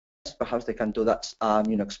perhaps they can do that,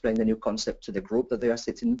 explain the new concept to the group that they are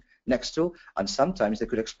sitting next to, and sometimes they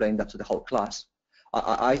could explain that to the whole class.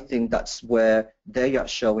 I think that's where they are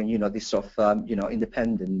showing, this sort of,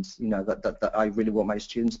 independence, that I really want my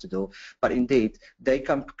students to do. But indeed, they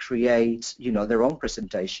can create, their own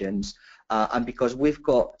presentations, and because we've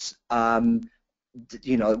got,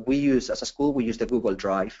 we use, as a school, we use the Google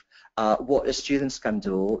Drive. What the students can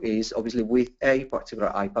do is, obviously, with a particular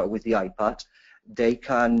iPad, with the iPad, they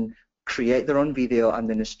can create their own video, and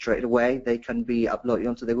then straight away they can be uploaded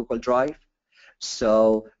onto the Google Drive.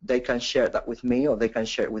 So they can share that with me, or they can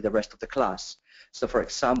share it with the rest of the class. So for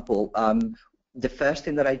example, the first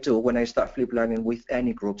thing that I do when I start flip learning with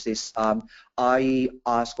any groups is I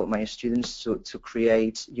ask all my students to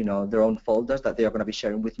create, their own folders that they are going to be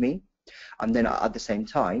sharing with me. And then at the same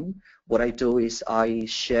time, what I do is I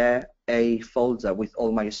share a folder with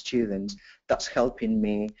all my students. That's helping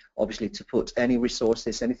me, obviously, to put any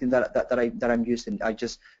resources, anything that I'm using. I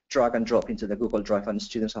just drag and drop into the Google Drive, and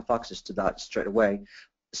students have access to that straight away.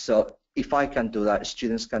 So if I can do that,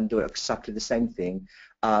 students can do exactly the same thing.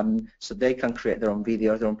 So they can create their own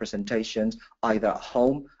videos, their own presentations, either at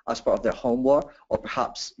home as part of their homework, or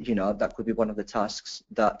perhaps, that could be one of the tasks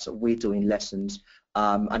that we do in lessons.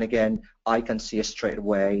 And again, I can see straight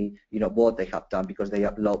away, what they have done, because they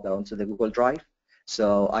upload that onto the Google Drive.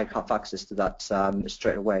 So I have access to that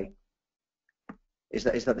straight away. Is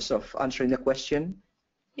that the sort of answering the question?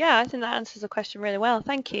 Yeah, I think that answers the question really well.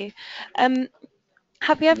 Thank you.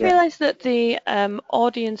 Have you ever realised that the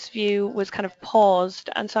audience view was kind of paused,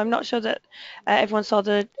 and so I'm not sure that everyone saw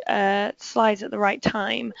the slides at the right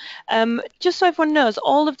time. Just so everyone knows,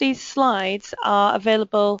 all of these slides are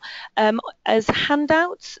available as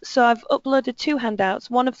handouts. So I've uploaded 2 handouts.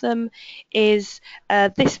 One of them is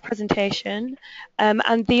this presentation,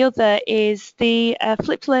 and the other is the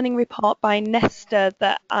Flipped Learning report by Nesta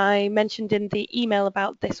that I mentioned in the email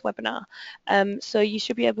about this webinar. So you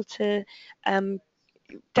should be able to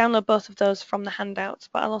download both of those from the handouts,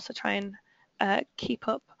 but I'll also try and keep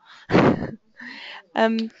up.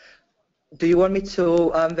 Do you want me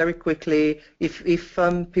to very quickly, if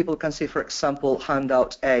people can see, for example,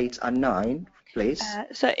 handout 8 and 9, please?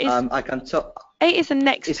 So I can talk. 8 is the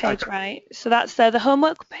next page, right? So that's the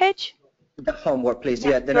homework page? The homework, please.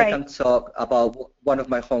 Yeah, then great. I can talk about what one of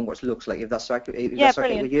my homeworks looks like, if that's right. If Yeah, that's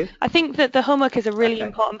brilliant. Okay with you? I think that the homework is a really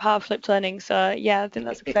important part of flipped learning, so yeah, I think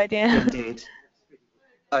that's a good idea. Indeed.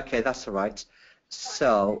 Okay, that's all right.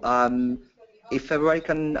 So if everybody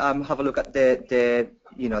can have a look at the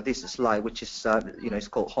this slide, which is it's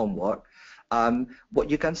called homework. What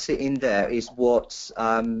you can see in there is what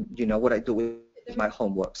what I do with my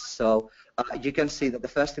homeworks. So you can see that the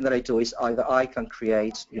first thing that I do is either I can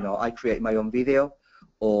create I create my own video,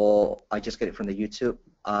 or I just get it from the YouTube.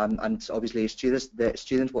 And obviously the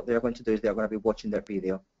students what they're going to do is they're going to be watching their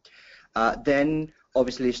video. Then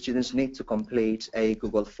obviously students need to complete a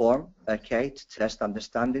Google form, okay, to test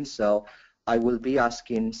understanding. So I will be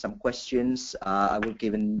asking some questions. I will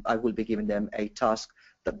be giving them a task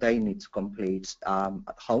that they need to complete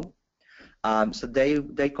at home. So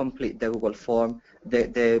they complete the Google form.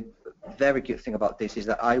 The very good thing about this is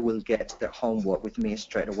that I will get their homework with me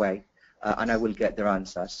straight away, and I will get their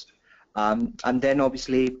answers. And then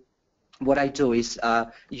obviously what I do is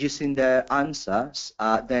using the answers,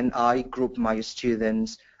 then I group my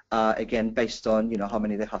students again based on how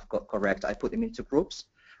many they have got correct. I put them into groups,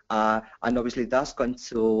 and obviously that's going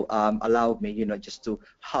to allow me just to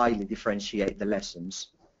highly differentiate the lessons.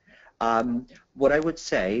 What I would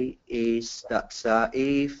say is that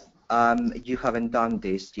if you haven't done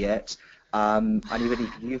this yet, and even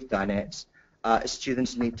if you've done it,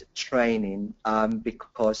 students need training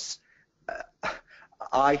because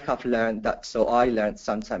I have learned that, so I learned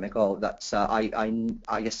some time ago that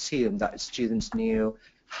I assumed that students knew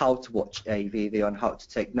how to watch a video and how to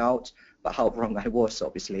take notes, but how wrong I was,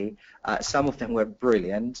 obviously. Some of them were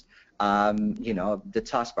brilliant. The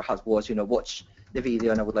task perhaps was, watch the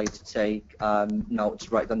video and I would like to take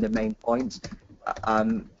notes right on the main points.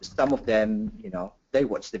 Some of them, they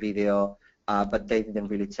watched the video, but they didn't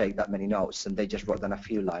really take that many notes, and they just wrote down a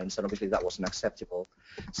few lines, and obviously that wasn't acceptable.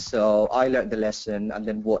 So I learned the lesson, and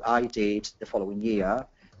then what I did the following year,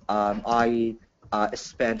 I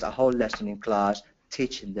spent a whole lesson in class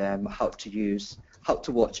teaching them how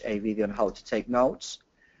to watch a video and how to take notes.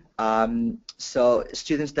 So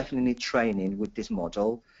students definitely need training with this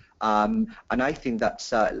model. And I think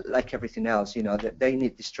that's like everything else, that they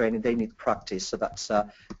need this training, they need practice, so that's,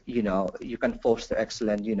 you can foster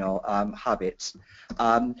excellent, habits.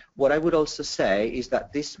 What I would also say is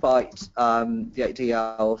that despite the idea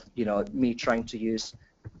of, me trying to use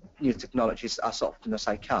new technologies as often as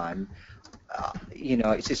I can. You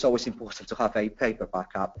know, it's always important to have a paper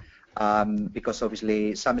backup, because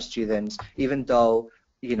obviously some students, even though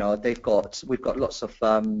you know we've got lots of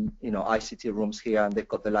you know, ICT rooms here, and they've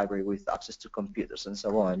got the library with access to computers and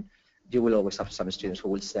so on, you will always have some students who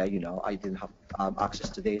will say, you know, I didn't have access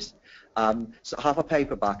to this. So have a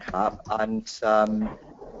paper backup, and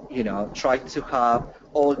you know, try to have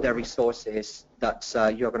all the resources that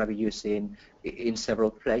you're going to be using in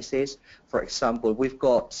several places. For example, we've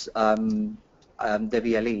got the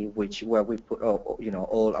VLE, where we put you know,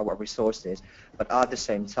 all our resources, but at the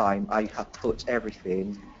same time I have put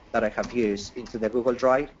everything that I have used into the Google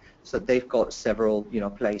Drive. So they've got several, you know,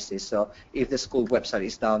 places. So if the school website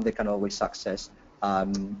is down, they can always access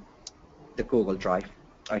the Google Drive.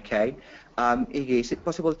 Okay. Iggy, is it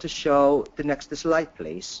possible to show the next slide,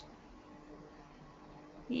 please?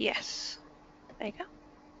 Yes. There you go.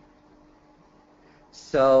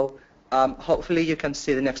 So hopefully you can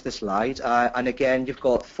see the next slide. And again, you've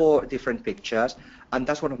got 4 different pictures, and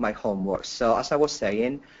that's one of my homeworks. So as I was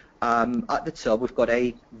saying, at the top we've got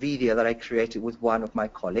a video that I created with one of my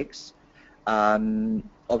colleagues.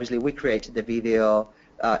 Obviously we created the video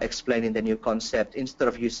explaining the new concept instead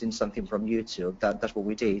of using something from YouTube. That's what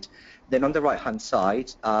we did. Then on the right hand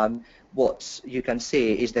side, what you can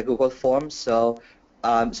see is the Google Forms. So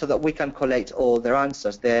that we can collect all their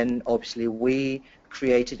answers. Then obviously we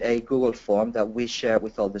created a Google form that we share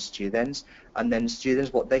with all the students, and then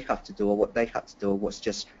students, what they have to do, or what they had to do, was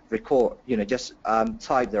just record, you know, just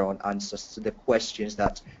type their own answers to the questions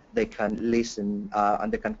that they can listen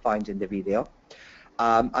and they can find in the video.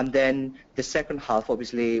 And then the second half,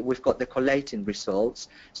 obviously, we've got the collating results.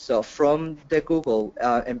 So from the Google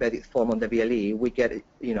embedded form on the VLE, we get,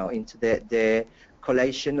 you know, into the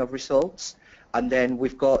collation of results. And then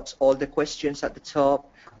we've got all the questions at the top.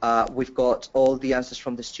 We've got all the answers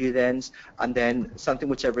from the students, and then something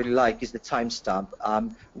which I really like is the timestamp.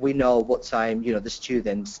 We know what time, you know, the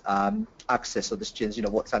students access, or the students, you know,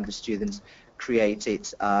 what time the students created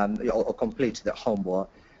or completed their homework.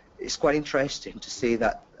 It's quite interesting to see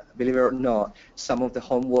that, believe it or not, some of the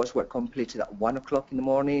homeworks were completed at 1 o'clock in the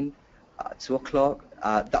morning, 2 o'clock.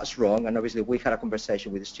 That's wrong, and obviously we had a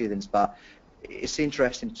conversation with the students, but it's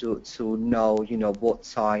interesting to know, you know, what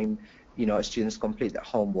time, you know, students complete their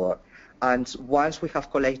homework. And once we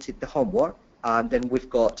have collated the homework, and then we've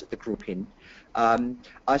got the grouping.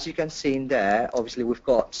 As you can see in there, obviously we've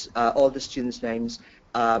got all the students' names,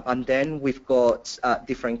 and then we've got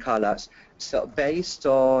different colors. So based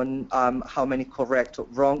on how many correct or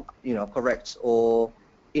wrong, you know, correct or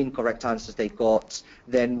incorrect answers they got,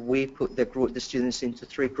 then we put the students into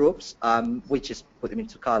 3 groups. We just put them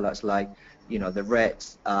into colors, like, you know, the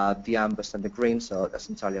reds, the ambers, and the greens. So that's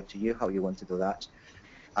entirely up to you how you want to do that.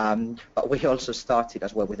 But we also started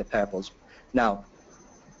as well with the purples. Now,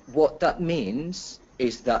 what that means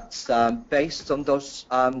is that based on those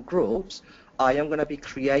groups, I am going to be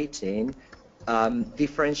creating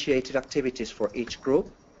differentiated activities for each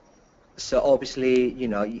group. So obviously, you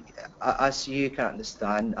know, as you can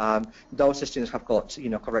understand, those students have got, you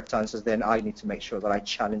know, correct answers. Then I need to make sure that I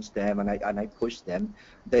challenge them and I push them.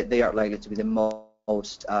 They are likely to be the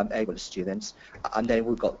most able students. And then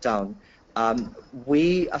we got down.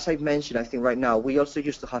 We, as I mentioned, I think right now, we also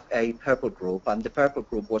used to have a purple group, and the purple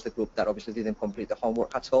group was the group that obviously didn't complete the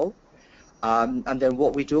homework at all. And then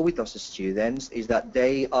what we do with those students is that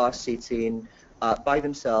they are sitting by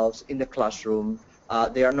themselves in the classroom.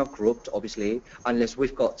 They are not grouped, obviously, unless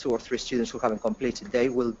we've got 2 or 3 students who haven't completed. They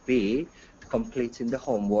will be completing the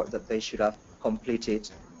homework that they should have completed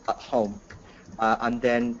at home. And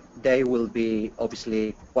then they will be,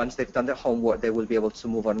 obviously, once they've done their homework, they will be able to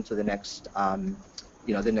move on to the next,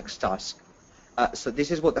 you know, the next task. So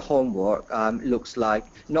this is what the homework looks like,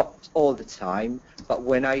 not all the time, but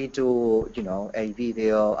when I do, you know, a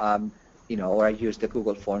video, you know, or I use the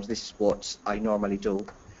Google Forms, this is what I normally do.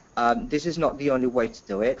 This is not the only way to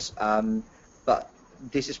do it, but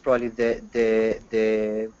this is probably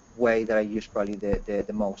the way that I use probably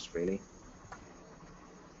the most, really.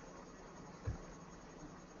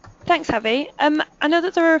 Thanks, Javi. I know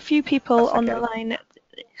that there are a few people on the line.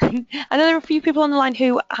 I know there are a few people on the line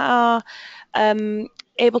who are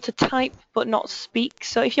able to type but not speak.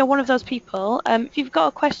 So if you're one of those people, if you've got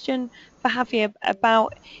a question for Javier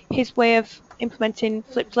about his way of implementing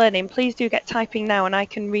flipped learning, please do get typing now, and I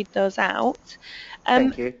can read those out.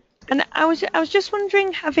 Thank you. And I was just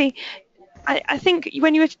wondering, Javi, I think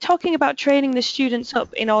when you were talking about training the students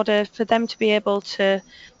up in order for them to be able to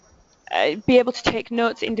be able to take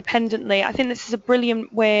notes independently. I think this is a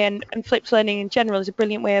brilliant way, and flipped learning in general is a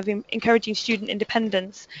brilliant way of encouraging student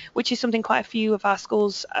independence, which is something quite a few of our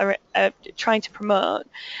schools are trying to promote.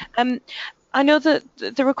 I know that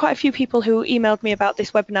there were quite a few people who emailed me about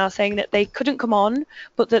this webinar saying that they couldn't come on,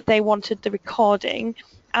 but that they wanted the recording,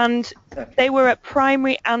 and they were at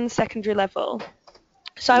primary and secondary level.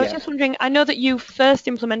 So I was just wondering, I know that you first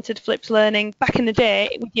implemented flipped learning back in the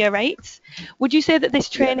day with year 8s. Would you say that this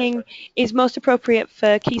training is most appropriate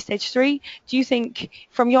for Key Stage 3? Do you think,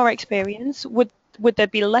 from your experience, would there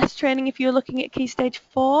be less training if you were looking at Key Stage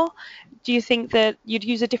 4? Do you think that you'd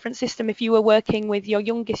use a different system if you were working with your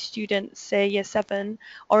youngest students, say year 7,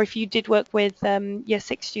 or if you did work with year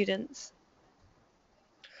 6 students?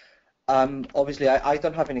 Obviously, I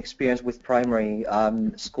don't have any experience with primary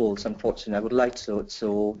schools, unfortunately. I would like to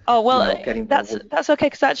Oh, well, get involved with. that's okay,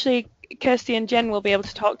 because actually Kirsty and Jen will be able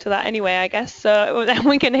to talk to that anyway, I guess. So then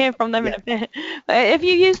we can hear from them in Yeah, a bit. Have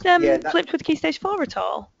you used yeah, flipped with Key Stage 4 at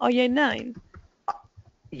all, or year 9?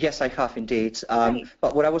 yes, I have indeed. Right.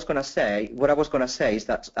 But what I was gonna say is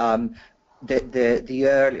that the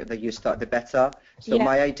earlier that you start, the better. So Yeah.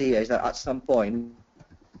 my idea is that at some point,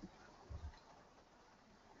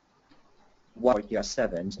 one year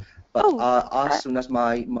 7s, but Oh, as soon as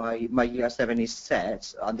my year 7 is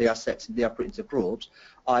set and they are put into groups,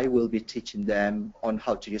 I will be teaching them on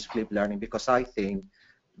how to use flipped learning, because I think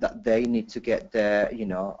that they need to get there,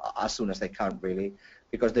 as soon as they can, really,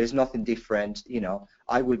 because there is nothing different.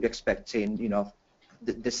 I will be expecting,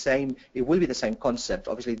 the same. It will be the same concept,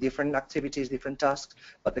 obviously different activities, different tasks,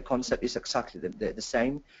 but the concept is exactly the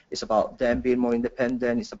same. It's about them being more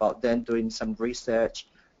independent. It's about them doing some research.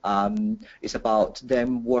 It's about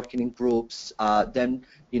them working in groups, them,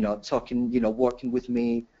 talking, working with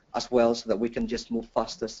me as well, so that we can just move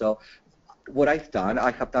faster. So what I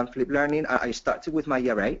have done flipped learning. I started with my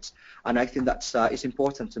year 8, and I think that's it's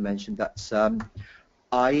important to mention that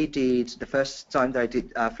I did the first time that I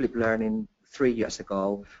did flipped learning 3 years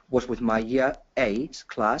ago was with my year 8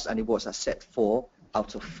 class, and it was a set 4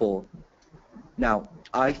 out of 4. Now,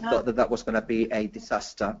 I thought that was going to be a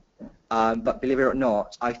disaster, but believe it or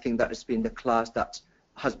not, I think that it's been the class that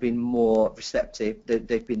has been more receptive.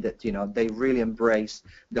 They've been that, they really embraced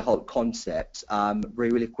the whole concept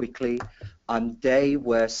really, really quickly, and they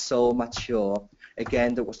were so mature.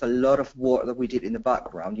 Again, there was a lot of work that we did in the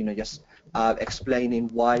background, just explaining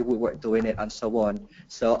why we were doing it and so on.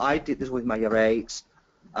 So I did this with my year 8s.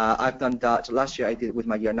 I've done that. Last year I did it with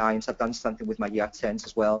my year 9s. I've done something with my year 10s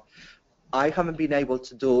as well. I haven't been able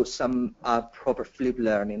to do some proper flip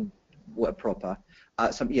learning,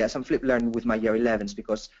 some flip learning with my year 11s,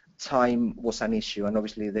 because time was an issue, and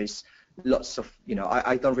obviously there's lots of,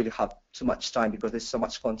 I don't really have too much time because there's so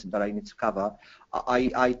much content that I need to cover.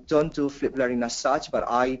 I don't do flip learning as such, but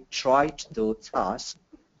I try to do tasks,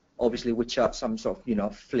 obviously, which are some sort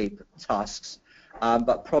of, flip tasks.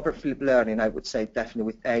 But proper flip learning, I would say definitely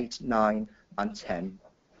with 8, 9, and 10.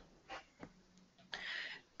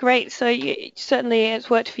 Great. So certainly it's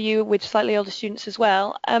worked for you with slightly older students as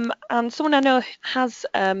well. And someone I know has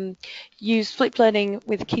used flipped learning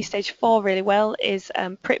with Key Stage 4 really well is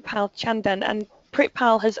Pritpal Chandan. And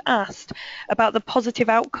Pritpal has asked about the positive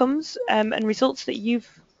outcomes and results that you've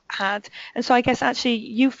had. And so I guess actually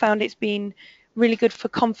you found it's been really good for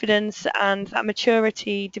confidence and that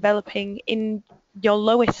maturity developing in your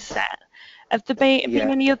lowest set. Have there been Yeah.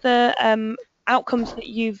 any other outcomes that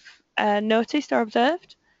you've noticed or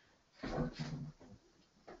observed?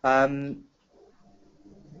 Um,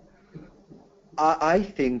 I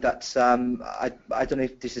think that I don't know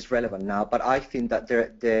if this is relevant now, but I think that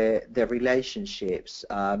the relationships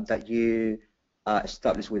that you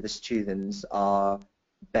establish with the students are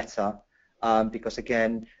better, because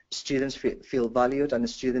again, students feel valued, and the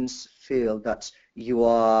students feel that you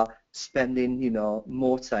are spending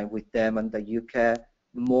more time with them, and that you care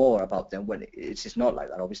more about them. When it's not like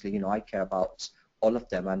that, obviously, I care about all of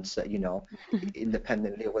them, and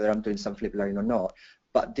independently whether I'm doing some flip learning or not.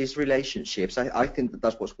 But these relationships, I think that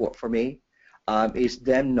that's what's worked for me, is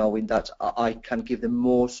them knowing that I can give them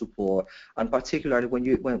more support, and particularly when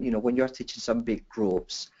you're teaching some big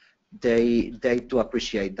groups, they do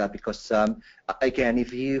appreciate that, because again,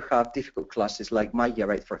 if you have difficult classes like my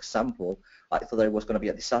year 8, for example, I thought that it was going to be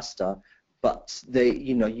a disaster. But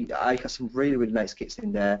I had some really, really nice kids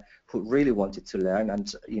in there who really wanted to learn,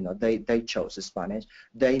 and they chose the Spanish.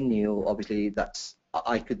 They knew obviously that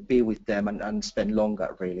I could be with them and spend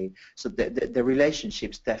longer, really. So the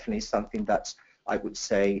relationships definitely something that I would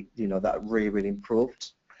say that really, really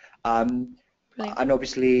improved. And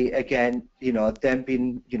obviously, again, them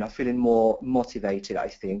being, feeling more motivated, I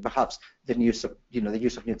think, perhaps the use of, the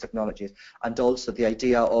use of new technologies, and also the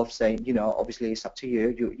idea of saying, obviously it's up to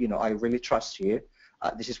you. I really trust you.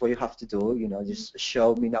 This is what you have to do. Just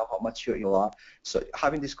show me now how mature you are. So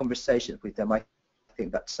having this conversation with them, I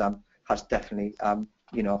think that's has definitely,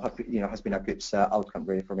 has been a good outcome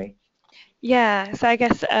really for me. Yeah. So I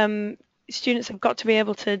guess students have got to be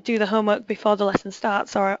able to do the homework before the lesson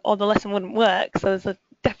starts, or the lesson wouldn't work. So there's a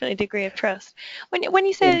definitely degree of trust. When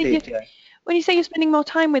you say Indeed, yeah. when you say you're spending more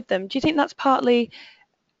time with them, do you think that's partly?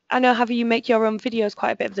 I know, Javi, you make your own videos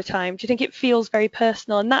quite a bit of the time. Do you think it feels very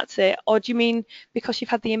personal and that's it? Or do you mean because you've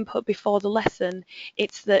had the input before the lesson,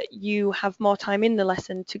 it's that you have more time in the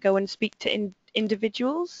lesson to go and speak to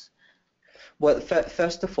individuals? Well,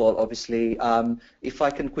 first of all, obviously, if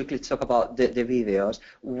I can quickly talk about the videos,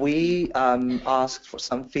 we asked for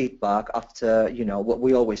some feedback after, what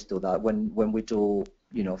we always do that when we do,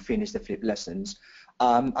 finish the flip lessons.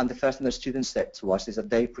 And the first thing the students said to us is that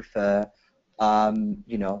they prefer,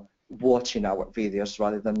 watching our videos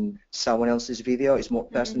rather than someone else's video. It's more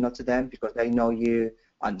personal to them because they know you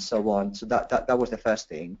and so on. So that was the first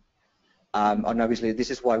thing. And obviously,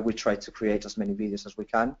 this is why we try to create as many videos as we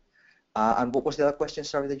can. And what was the other question,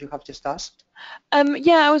 sorry, that you have just asked?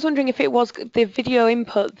 Yeah, I was wondering if it was the video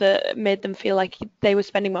input that made them feel like they were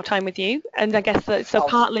spending more time with you. And I guess that, so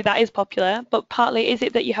partly that is popular, but partly is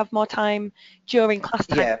it that you have more time during class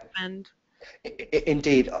time? Yeah,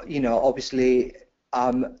 indeed. Obviously,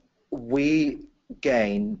 we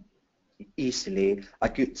gain easily a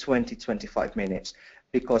good 20-25 minutes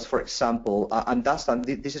because, for example,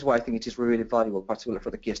 this is why I think it is really valuable, particularly for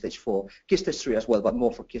the Key Stage 4, Key Stage 3 as well, but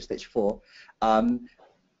more for Key Stage 4. When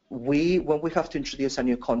we have to introduce a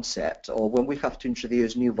new concept, or when we have to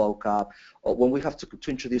introduce new vocab, or when we have to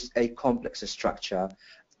introduce a complex structure,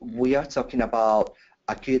 we are talking about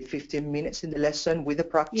a good 15 minutes in the lesson with the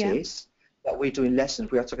practice. That we do in lessons,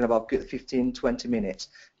 we are talking about good 15-20 minutes.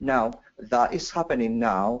 Now, that is happening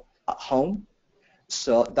now at home,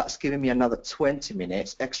 so that's giving me another 20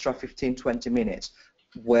 minutes, extra 15-20 minutes,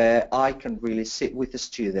 where I can really sit with the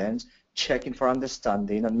students, checking for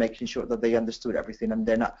understanding and making sure that they understood everything, and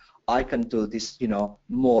then I can do this,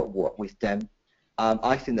 more work with them.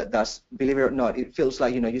 I think that's, believe it or not, it feels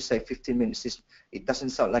like, you say 15 minutes, it doesn't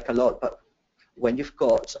sound like a lot, but when you've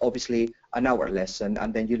got, obviously, an hour lesson,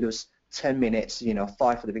 and then you lose 10 minutes,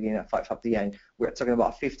 5 at the beginning and 5 at the end, we're talking about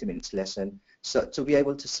a 50 minutes lesson. So to be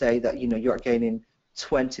able to say that, you're gaining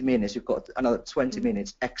 20 minutes, you've got another 20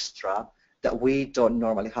 minutes extra that we don't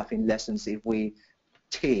normally have in lessons if we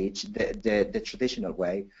teach the traditional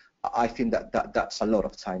way, I think that's a lot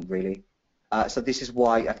of time, really. So this is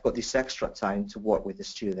why I've got this extra time to work with the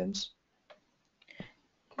students.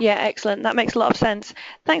 Yeah, excellent. That makes a lot of sense.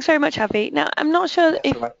 Thanks very much, Javi. Now, I'm not sure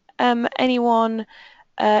if anyone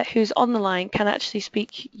who's on the line can actually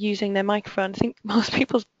speak using their microphone. I think most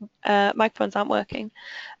people's microphones aren't working.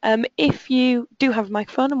 If you do have a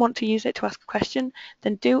microphone and want to use it to ask a question,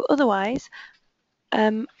 then do. Otherwise,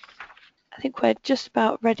 I think we're just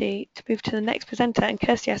about ready to move to the next presenter. And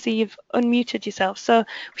Kirsty, I see you've unmuted yourself. So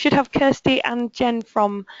we should have Kirsty and Jen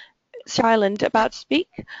from Shireland about to speak.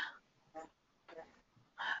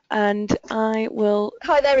 And I will...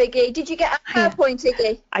 Hi there, Iggy. Did you get a PowerPoint,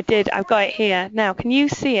 Iggy? I did. I've got it here. Now, can you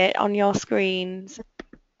see it on your screens?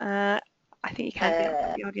 I think you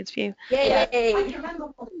can, the audience view. Yay!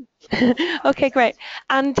 Okay, great.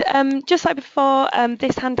 And just like before,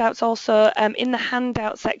 this handout's also in the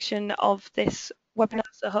handout section of this webinar,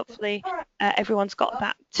 so hopefully everyone's got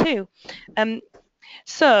that too.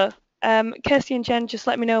 So, Kirsty and Jen, just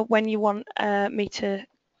let me know when you want me to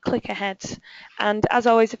click ahead. And as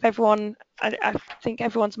always, if everyone, I think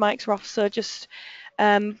everyone's mics are off, so just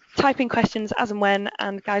type in questions as and when,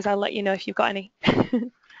 and guys, I'll let you know if you've got any.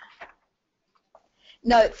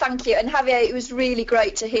 No, thank you. And Javier, it was really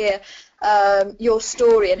great to hear your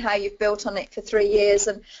story and how you've built on it for 3 years.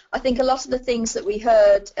 And I think a lot of the things that we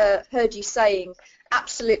heard you saying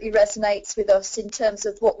absolutely resonates with us in terms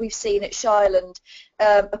of what we've seen at Shireland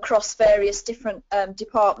across various different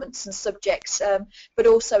departments and subjects, but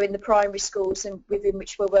also in the primary schools and within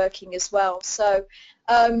which we're working as well. So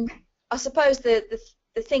I suppose the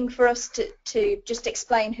thing for us to just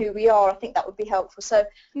explain who we are, I think that would be helpful. So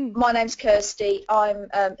my name's Kirsty. I'm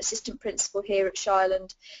assistant principal here at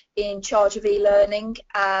Shireland, in charge of e-learning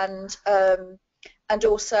and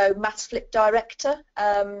also Maths Flip director.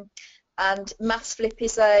 And Maths Flip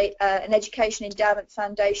is an education endowment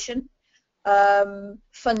foundation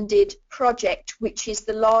funded project, which is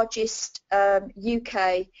the largest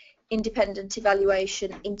UK independent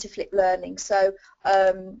evaluation into flip learning. So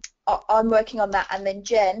I'm working on that, and then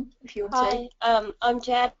Jen, if you want to. Hi, I'm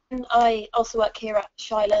Jen. I also work here at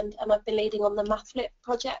Shireland, and I've been leading on the MathFlip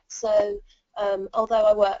project. So although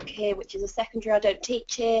I work here, which is a secondary, I don't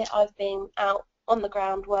teach here. I've been out on the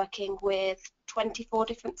ground working with 24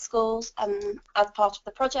 different schools as part of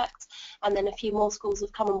the project, and then a few more schools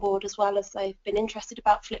have come on board as well, as they've been interested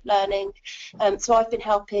about flip learning. So I've been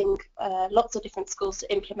helping lots of different schools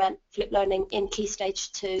to implement flip learning in Key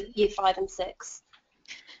Stage 2, Year 5 and 6.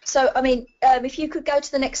 So, I mean, if you could go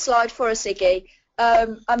to the next slide for us, Iggy.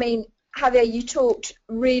 I mean, Javier, you talked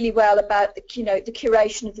really well about the, the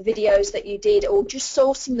curation of the videos that you did, or just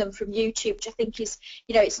sourcing them from YouTube, which I think is,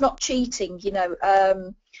 it's not cheating,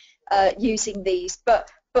 using these. But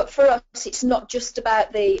for us, it's not just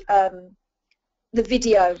about the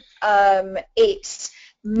video.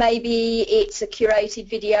 Maybe it's a curated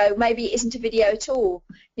video, maybe it isn't a video at all.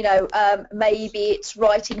 Maybe it's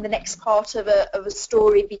writing the next part of a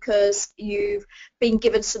story because you've been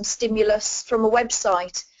given some stimulus from a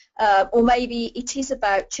website. Or maybe it is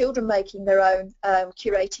about children making their own,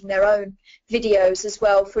 curating their own videos as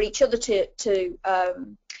well for each other to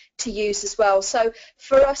use as well. So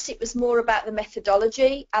for us, it was more about the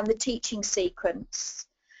methodology and the teaching sequence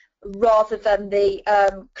rather than the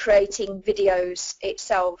creating videos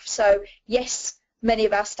itself. So yes, many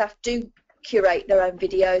of our staff do curate their own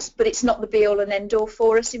videos, but it's not the be-all and end-all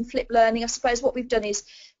for us in flip learning. I suppose what we've done is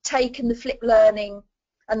taken the flip learning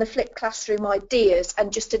and the flipped classroom ideas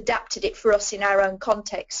and just adapted it for us in our own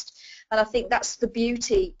context. And I think that's the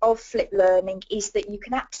beauty of flip learning, is that you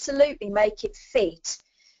can absolutely make it fit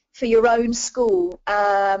for your own school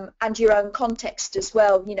and your own context as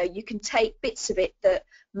well. You can take bits of it that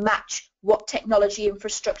match what technology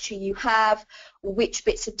infrastructure you have, which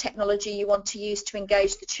bits of technology you want to use to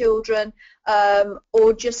engage the children,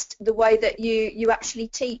 or just the way that you actually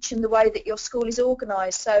teach and the way that your school is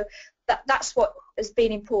organised. So that's what has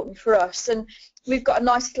been important for us. And we've got a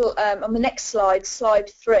nice little, on the next slide, slide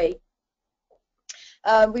 3,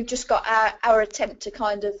 we've just got our attempt to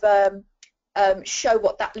kind of show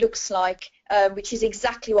what that looks like, which is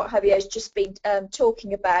exactly what Javier's just been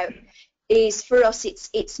talking about. Is for us,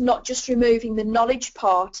 it's not just removing the knowledge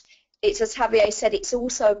part. It's, as Javier said, it's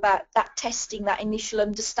also about that testing, that initial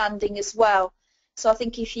understanding as well. So I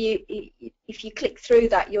think if you click through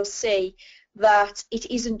that, you'll see that it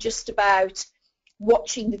isn't just about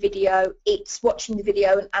watching the video, it's watching the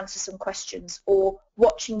video and answer some questions, or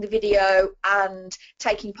watching the video and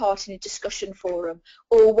taking part in a discussion forum,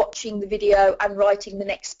 or watching the video and writing the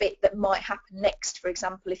next bit that might happen next, for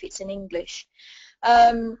example, if it's in English.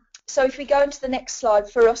 So if we go into the next slide,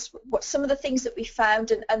 for us, what some of the things that we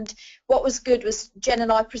found, and what was good was Jen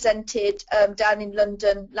and I presented down in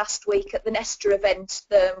London last week at the Nesta event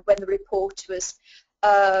when the report was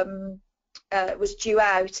due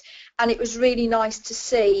out, and it was really nice to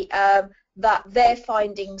see that their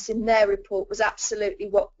findings in their report was absolutely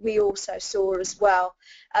what we also saw as well.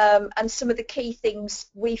 And some of the key things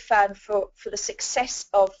we found for the success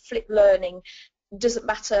of flip learning, doesn't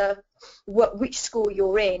matter which school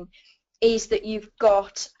you're in, is that you've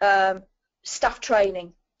got staff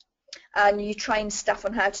training, and you train staff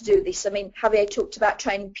on how to do this. I mean, Javier talked about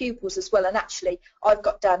training pupils as well, and actually I've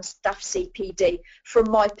got down staff CPD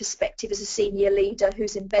from my perspective as a senior leader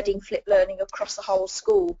who's embedding flip learning across the whole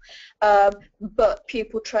school. But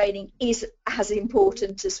pupil training is as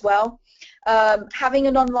important as well. Having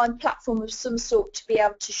an online platform of some sort to be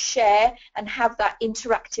able to share and have that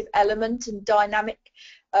interactive element and dynamic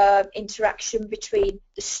interaction between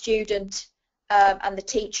the student and the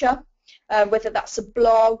teacher. Whether that's a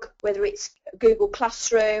blog, whether it's Google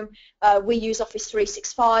Classroom, we use Office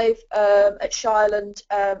 365 at Shireland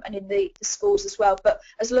and in the schools as well. But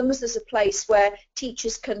as long as there's a place where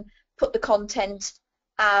teachers can put the content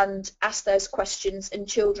and ask those questions and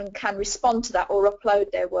children can respond to that or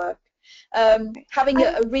upload their work. Having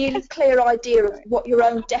a really clear idea of what your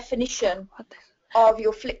own definition of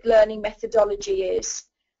your flipped learning methodology is,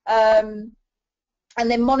 and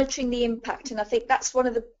then monitoring the impact. And I think that's one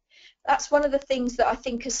of the things that I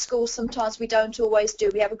think as schools sometimes we don't always do.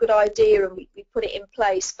 We have a good idea and we put it in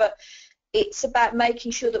place, but it's about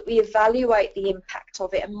making sure that we evaluate the impact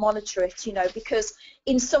of it and monitor it, because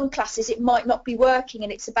in some classes it might not be working,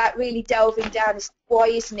 and it's about really delving down as to why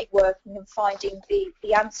isn't it working and finding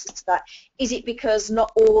the answer to that. Is it because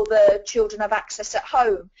not all the children have access at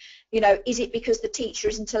home? Is it because the teacher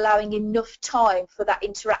isn't allowing enough time for that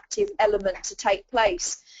interactive element to take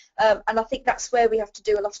place? And I think that's where we have to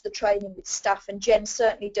do a lot of the training with staff, and Jen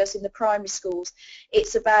certainly does in the primary schools.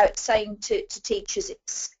 It's about saying to teachers,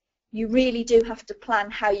 you really do have to plan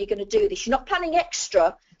how you're going to do this. You're not planning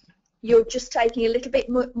extra, you're just taking a little bit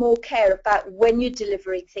more care about when you're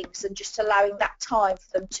delivering things and just allowing that time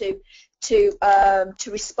for them to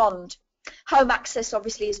respond. Home access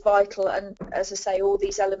obviously is vital, and as I say, all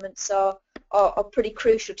these elements are pretty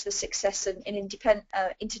crucial to the success and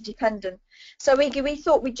interdependent. So we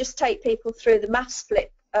thought we'd just take people through the Maths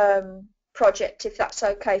Flip project, if that's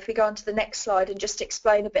okay, if we go on to the next slide and just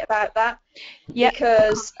explain a bit about that. Yep.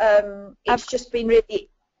 Because it's just been really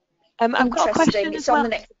I've got a question it's as well, on the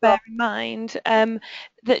next to bear slide. in mind,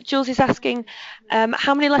 that Jules is asking,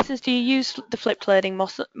 how many lessons do you use the flipped learning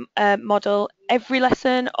model? Every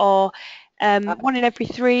lesson, or one in every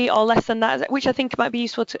 3, or less than that? Which I think might be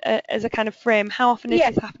useful to, as a kind of frame. How often is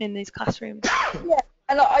this happening in these classrooms? Yeah,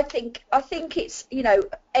 and I think it's, you know,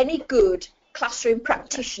 any good classroom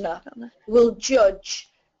practitioner will judge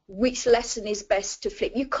which lesson is best to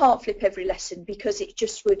flip. You can't flip every lesson because it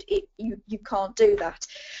just would, you can't do that.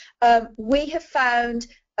 We have found,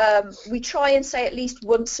 we try and say at least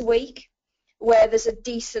once a week where there's a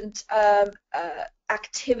decent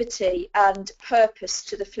activity and purpose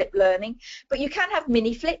to the flip learning. But you can have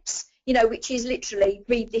mini flips, you know, which is literally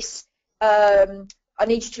read this, I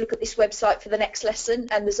need you to look at this website for the next lesson,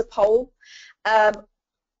 and there's a poll.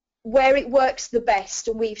 Where it works the best,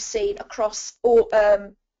 and we've seen across all,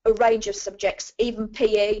 a range of subjects, even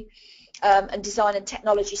PE and design and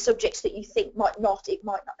technology subjects that you think it might not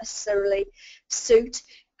necessarily suit,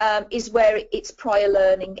 is where it's prior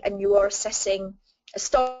learning and you are assessing a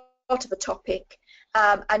start of a topic,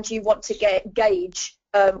 and you want to gauge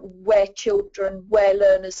where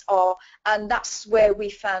learners are, and that's where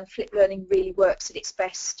we found flip learning really works at its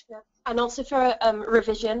best. Yeah. And also for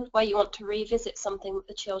revision, where you want to revisit something that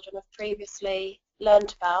the children have previously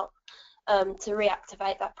learned about, to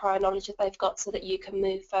reactivate that prior knowledge that they've got so that you can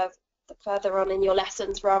move further on in your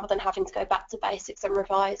lessons rather than having to go back to basics and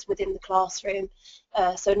revise within the classroom.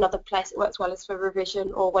 So another place it works well is for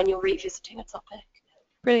revision or when you're revisiting a topic.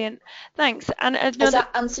 Brilliant, thanks. And has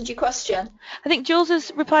that answered your question? I think Jules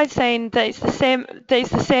has replied saying that it's the same. That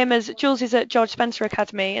it's the same as Jules is at George Spencer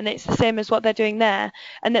Academy, and it's the same as what they're doing there,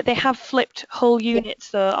 and that they have flipped whole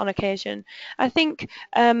units though on occasion. I think,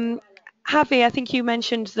 Javi, I think you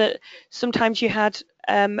mentioned that sometimes you had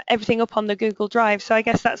everything up on the Google Drive. So I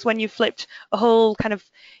guess that's when you flipped a whole kind of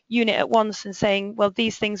unit at once and saying, well,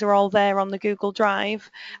 these things are all there on the Google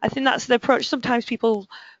Drive. I think that's the approach. Sometimes people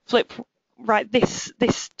flip. Right, this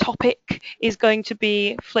topic is going to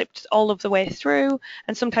be flipped all of the way through,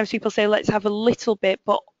 and sometimes people say let's have a little bit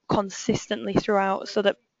but consistently throughout so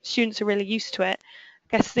that students are really used to it.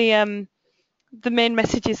 I guess the main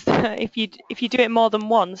message is that if you do it more than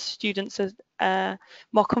once, students are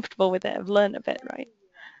more comfortable with it, have learned a bit, right?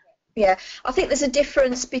 Yeah, I think there's a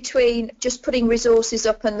difference between just putting resources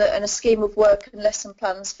up and a scheme of work and lesson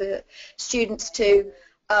plans for students to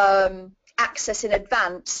access in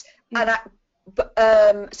advance. And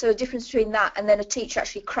so the difference between that and then a teacher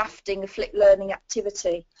actually crafting a flip learning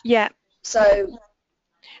activity. Yeah. So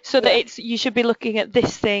that you should be looking at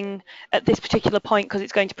this thing at this particular point because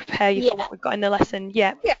it's going to prepare you for what we've got in the lesson.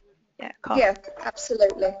 Yeah. Yeah,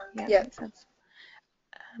 absolutely. Yeah. Makes sense.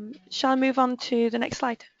 Shall I move on to the next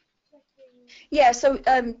slide? Yeah. So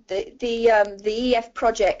the EF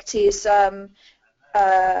project is the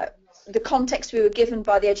context we were given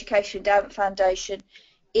by the Education Endowment Foundation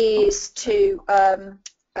is to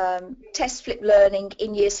test flip learning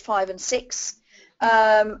in years 5 and 6,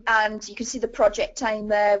 and you can see the project aim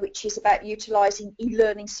there, which is about utilising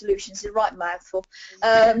e-learning solutions. It's a right mouthful,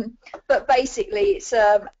 but basically it's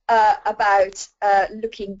about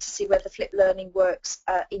looking to see whether flip learning works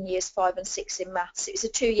in years 5 and 6 in maths. It was a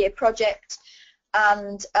 2-year project,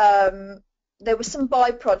 and there were some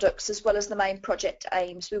byproducts as well as the main project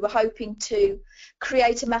aims. We were hoping to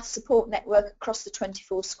create a maths support network across the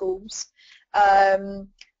 24 schools,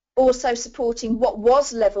 also supporting what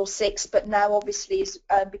was level 6 but now obviously is,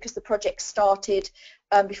 because the project started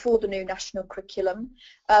before the new national curriculum,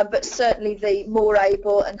 but certainly the more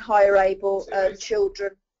able and higher able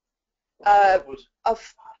children of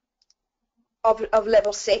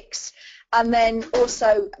level 6. And then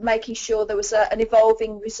also making sure there was an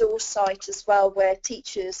evolving resource site as well where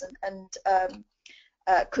teachers and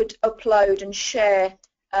could upload and share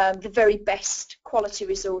the very best quality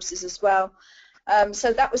resources as well.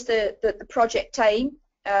 So that was the project aim.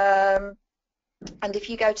 And if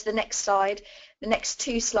you go to the next slide, the next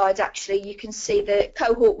 2 slides actually, you can see the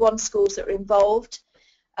cohort 1 schools that were involved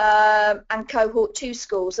and cohort 2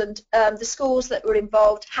 schools, and the schools that were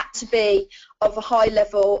involved had to be of a high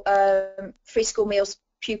level free school meals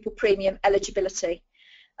pupil premium eligibility,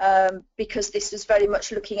 because this was very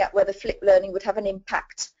much looking at whether flip learning would have an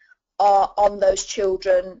impact on those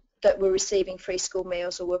children that were receiving free school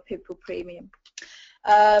meals or were pupil premium.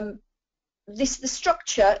 The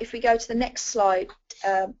structure, if we go to the next slide,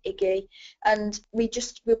 Iggy, and we'll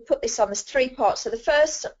put this on, there's 3 parts. So the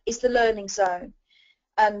first is the learning zone,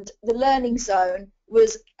 and the learning zone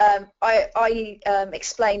was, I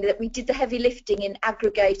explained that we did the heavy lifting in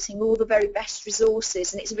aggregating all the very best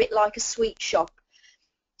resources, and it's a bit like a sweet shop.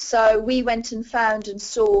 So we went and found and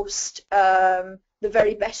sourced the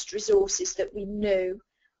very best resources that we knew,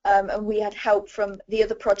 and we had help from the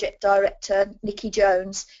other project director, Nikki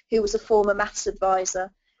Jones, who was a former maths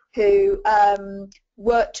advisor, who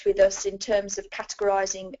worked with us in terms of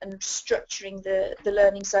categorising and structuring the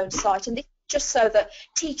Learning Zone site. And this just so that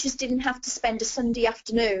teachers didn't have to spend a Sunday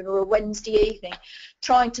afternoon or a Wednesday evening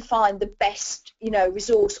trying to find the best,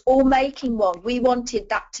 resource or making one. We wanted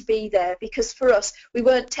that to be there because for us, we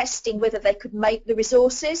weren't testing whether they could make the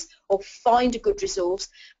resources or find a good resource.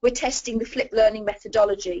 We're testing the flipped learning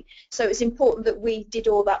methodology. So it's important that we did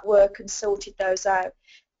all that work and sorted those out.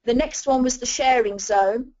 The next one was the sharing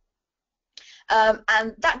zone.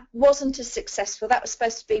 And that wasn't as successful. That was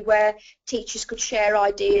supposed to be where teachers could share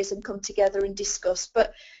ideas and come together and discuss.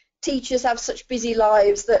 But teachers have such busy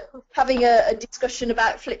lives that having a discussion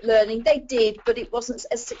about flipped learning, they did, but it wasn't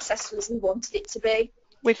as successful as we wanted it to be.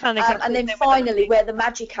 We found exactly and then finally, where the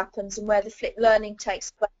magic happens and where the flipped learning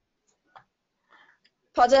takes place.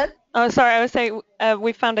 Pardon? Oh, sorry, I was saying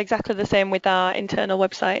we found exactly the same with our internal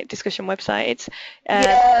website, discussion website. It's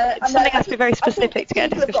something has to be very specific to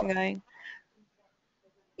get a discussion going.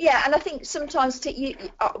 Yeah, and I think sometimes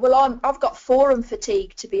I've got forum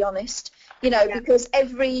fatigue, to be honest. Because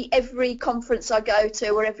every conference I go to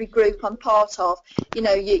or every group I'm part of,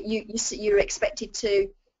 you're expected to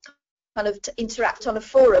kind of to interact on a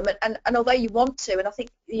forum, and although you want to, and I think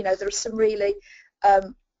there are some really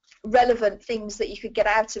relevant things that you could get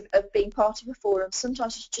out of being part of a forum.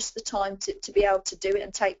 Sometimes it's just the time to be able to do it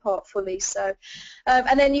and take part fully. So,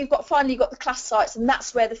 and then finally you've got the class sites, and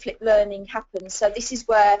that's where the flipped learning happens. So this is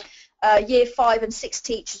where year 5 and 6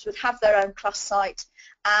 teachers would have their own class site,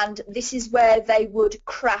 and this is where they would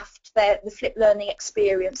craft the flipped learning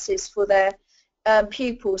experiences for their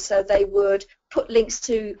pupils. So they would put links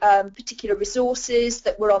to particular resources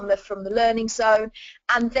that were from the learning zone,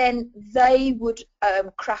 and then they would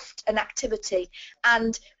craft an activity,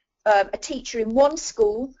 and a teacher in one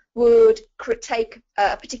school would take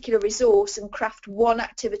a particular resource and craft one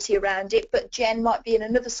activity around it, but Jen might be in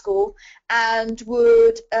another school and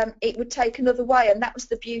it would take another way. And that was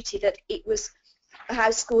the beauty, that it was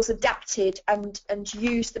how schools adapted and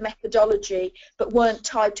used the methodology but weren't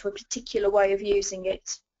tied to a particular way of using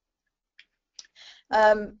it.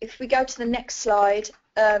 If we go to the next slide,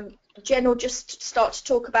 Jen will just start to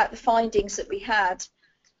talk about the findings that we had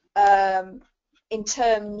in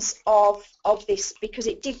terms of this, because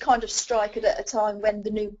it did kind of strike at a time when the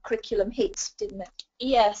new curriculum hit, didn't it?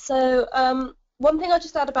 Yeah, so one thing I'll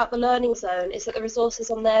just add about the learning zone is that the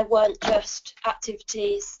resources on there weren't just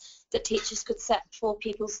activities that teachers could set for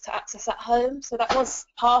pupils to access at home. So that was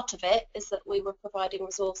part of it, is that we were providing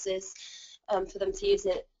resources for them to use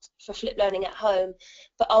it for flipped learning at home,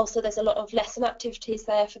 but also there's a lot of lesson activities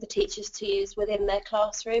there for the teachers to use within their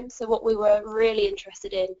classroom. So what we were really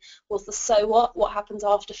interested in was the so what happens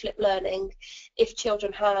after flipped learning if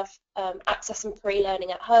children have access and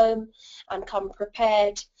pre-learning at home and come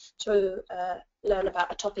prepared to learn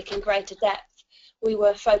about a topic in greater depth. We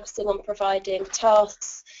were focusing on providing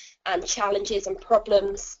tasks and challenges and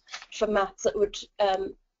problems for maths that would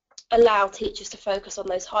allow teachers to focus on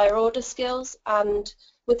those higher order skills. And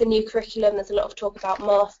with the new curriculum, there's a lot of talk about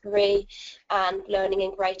mastery and learning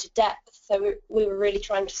in greater depth. So we were really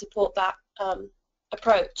trying to support that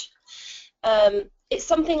approach. It's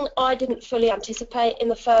something I didn't fully anticipate in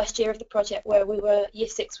the first year of the project, where year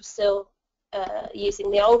 6 was still using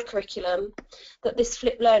the old curriculum, that this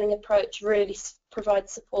flipped learning approach really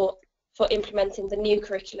provides support for implementing the new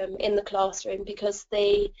curriculum in the classroom, because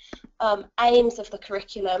the aims of the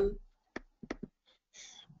curriculum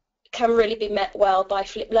can really be met well by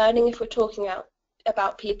flipped learning. If we're talking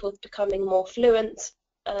about people becoming more fluent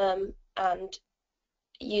and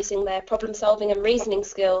using their problem solving and reasoning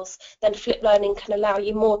skills, then flipped learning can allow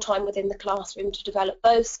you more time within the classroom to develop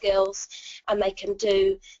those skills, and they can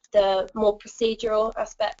do the more procedural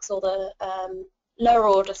aspects or the lower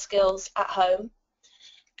order skills at home.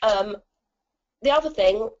 The other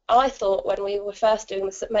thing I thought when we were first doing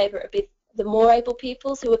this, that maybe it would be the more able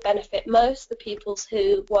pupils who would benefit most, the pupils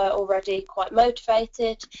who were already quite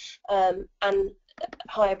motivated and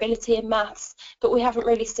high ability in maths, but we haven't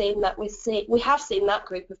really seen that. We have seen that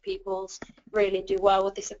group of pupils really do well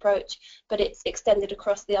with this approach, but it's extended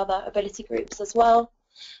across the other ability groups as well.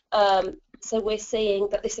 So we're seeing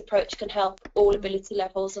that this approach can help all ability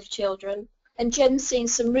levels of children. And Jen's seen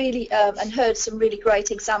some really, and heard some really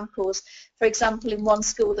great examples. For example, in one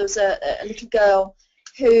school there was a little girl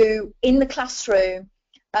who, in the classroom,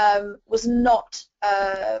 was not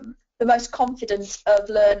the most confident of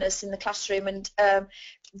learners in the classroom, and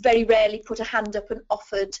very rarely put a hand up and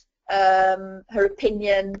offered her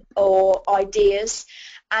opinion or ideas,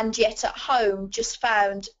 and yet at home just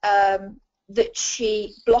found that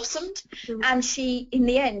she blossomed. And she, in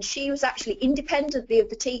the end, she was actually independently of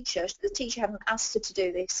the teacher hadn't asked her to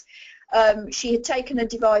do this. She had taken a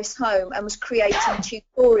device home and was creating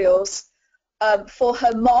tutorials for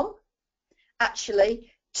her mom,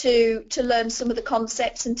 actually, to learn some of the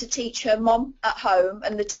concepts and to teach her mom at home,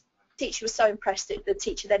 and the teacher was so impressed that the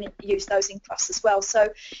teacher then used those in class as well. So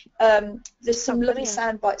there's some lovely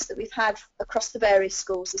sound bites that we've had across the various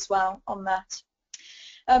schools as well on that.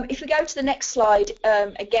 If we go to the next slide,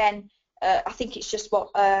 again, I think it's just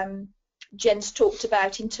what Jen's talked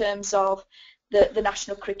about in terms of the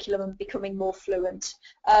national curriculum and becoming more fluent.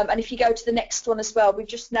 And if you go to the next one as well, we've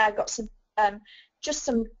just now got some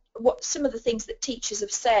some of the things that teachers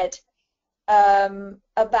have said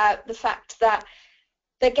about the fact that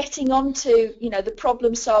they're getting onto, you know, the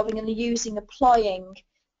problem solving and the using, applying.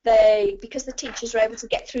 Because the teachers are able to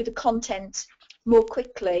get through the content more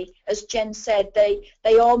quickly, as Jen said,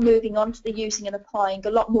 they are moving on to the using and applying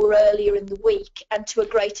a lot more earlier in the week and to a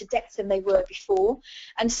greater depth than they were before.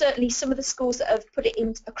 And certainly some of the schools that have put it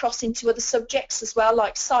across into other subjects as well,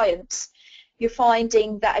 like science, you're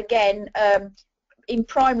finding that again in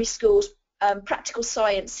primary schools, practical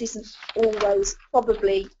science isn't always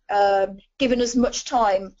probably given as much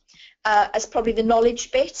time as probably the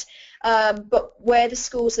knowledge bit. But where the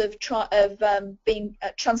schools have been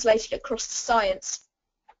translated across to science,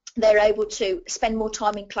 they're able to spend more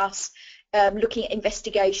time in class looking at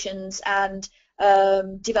investigations and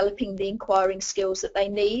developing the inquiring skills that they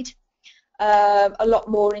need. A lot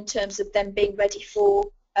more in terms of them being ready for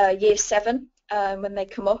Year 7 when they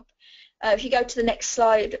come up. If you go to the next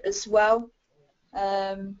slide as well,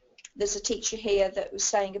 there's a teacher here that was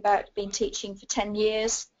saying about been teaching for 10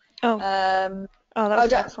 years. Don't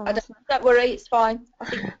worry, it's fine.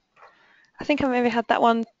 I think I maybe had that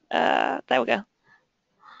one. There we go.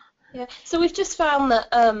 Yeah. So we've just found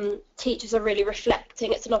that teachers are really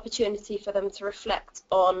reflecting. It's an opportunity for them to reflect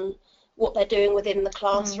on what they're doing within the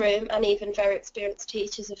classroom, and even very experienced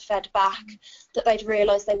teachers have fed back that they'd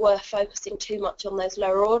realised they were focusing too much on those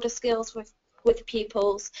lower order skills with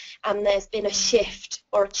pupils, and there's been a shift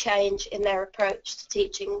or a change in their approach to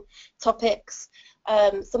teaching topics.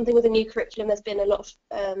 Something with the new curriculum, there's been a lot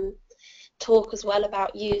of talk as well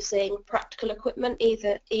about using practical equipment,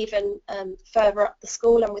 even further up the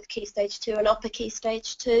school and with Key Stage 2 and Upper Key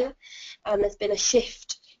Stage 2. And there's been a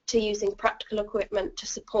shift to using practical equipment to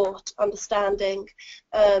support understanding,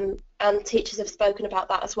 and teachers have spoken about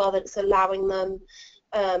that as well, that it's allowing them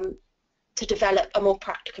to develop a more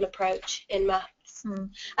practical approach in maths.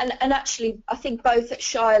 And actually, I think both at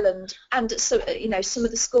Shireland and at some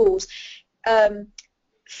of the schools,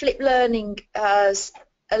 flipped learning has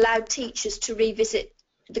allowed teachers to revisit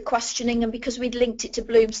the questioning, and because we'd linked it to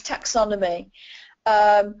Bloom's taxonomy,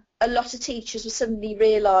 a lot of teachers will suddenly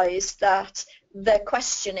realise that their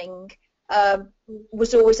questioning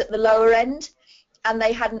was always at the lower end, and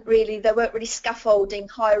they weren't really scaffolding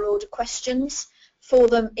higher order questions for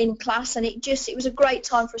them in class, and it was a great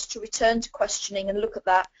time for us to return to questioning and look at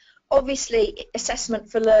that. Obviously, assessment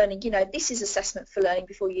for learning, this is assessment for learning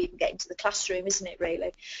before you even get into the classroom, isn't it,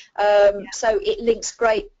 really? So it links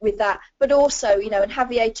great with that. But also, and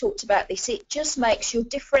Javier talked about this, it just makes your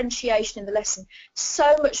differentiation in the lesson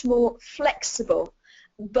so much more flexible,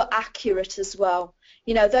 but accurate as well.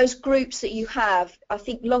 Those groups that you have, I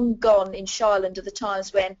think long gone in Shireland are the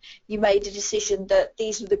times when you made a decision that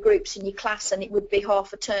these were the groups in your class, and it would be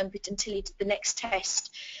half a term bit until you did the next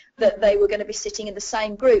test, that they were going to be sitting in the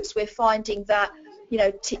same groups. We're finding that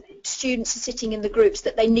students are sitting in the groups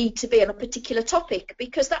that they need to be on a particular topic,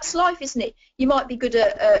 because that's life, isn't it? You might be good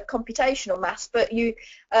at computational maths, but you're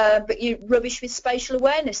rubbish with spatial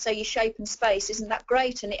awareness, so your shape and space isn't that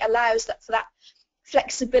great, and it allows for that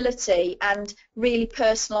flexibility and really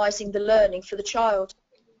personalising the learning for the child.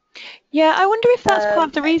 Yeah, I wonder if that's part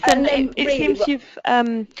of the reason. It seems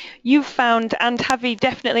you've found, and Javi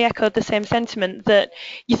definitely echoed the same sentiment, that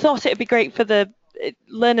you thought it would be great for the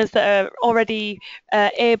learners that are already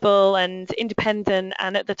able and independent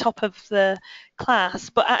and at the top of the class,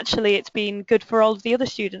 but actually it's been good for all of the other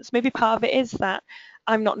students. Maybe part of it is that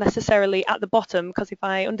I'm not necessarily at the bottom, because if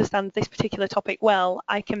I understand this particular topic well,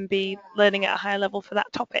 I can be learning at a higher level for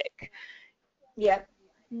that topic. Yeah.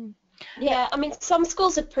 Yeah, I mean, some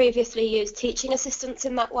schools had previously used teaching assistants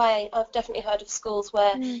in that way. I've definitely heard of schools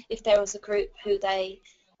where if there was a group who they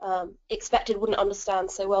expected wouldn't understand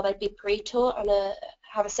so well, they'd be pre-taught and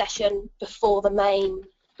have a session before the main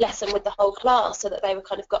lesson with the whole class so that they were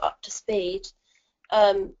kind of got up to speed.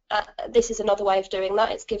 This is another way of doing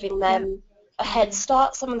that. It's giving them a head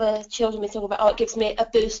start. Some of the children be talking about, oh, it gives me a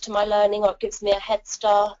boost to my learning, or it gives me a head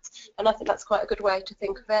start, and I think that's quite a good way to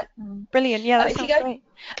think of it. Brilliant. Yeah, that sounds great.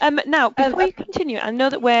 Now, before you continue, I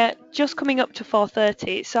know that we're just coming up to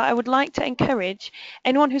 4:30, so I would like to encourage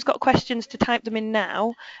anyone who's got questions to type them in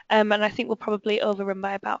now, and I think we'll probably overrun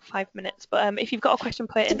by about 5 minutes, but if you've got a question,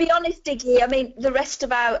 put it in. To be honest, Diggy, I mean, the rest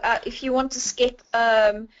of our, if you want to skip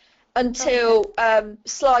until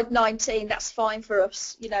slide 19, that's fine for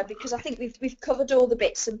us, you know, because I think we've covered all the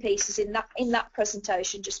bits and pieces in that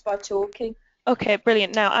presentation just by talking. Okay,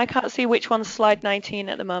 brilliant. Now, I can't see which one's slide 19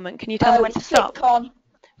 at the moment. Can you tell me when to stop?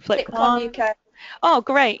 FlipCon UK. Oh,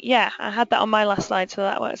 great. Yeah, I had that on my last slide, so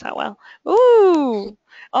that works out well. Ooh.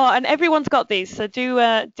 Oh, and everyone's got these, so do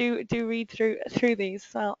read through these.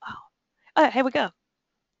 So, oh, here we go.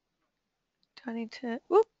 Do I need to?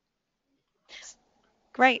 Whoop.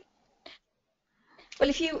 Great. Well,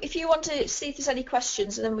 if you want to see if there's any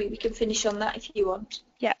questions, and then we can finish on that if you want.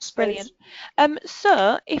 Yeah, brilliant.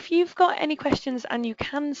 So if you've got any questions and you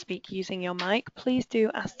can speak using your mic, please do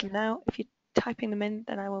ask them now. If you're typing them in,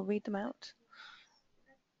 then I will read them out.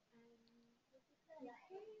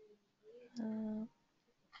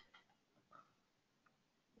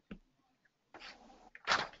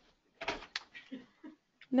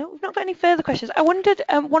 No, we've not got any further questions. I wondered,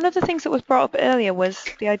 one of the things that was brought up earlier was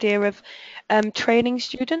the idea of training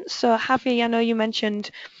students. So Javi, I know you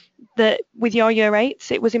mentioned that with your year 8s,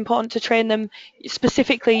 it was important to train them.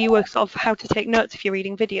 Specifically, you were sort of how to take notes if you're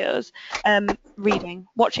reading videos,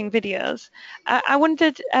 watching videos. I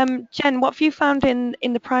wondered, Jen, what have you found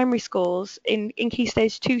in the primary schools, in Key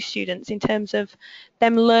Stage 2 students, in terms of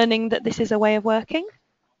them learning that this is a way of working?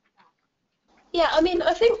 Yeah, I mean,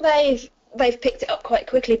 I think they've picked it up quite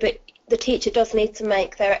quickly, but the teacher does need to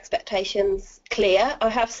make their expectations clear. I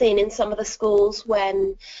have seen in some of the schools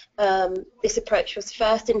when this approach was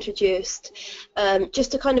first introduced,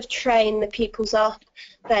 just to kind of train the pupils up,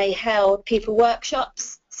 they held pupil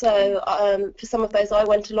workshops. So for some of those I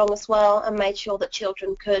went along as well and made sure that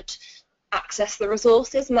children could access the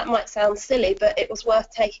resources, and that might sound silly, but it was worth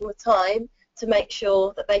taking the time to make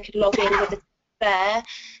sure that they could log in with the there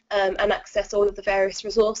and access all of the various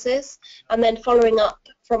resources. And then following up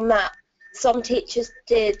from that, some teachers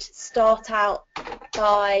did start out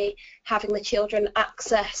by having the children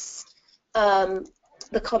access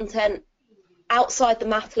the content outside the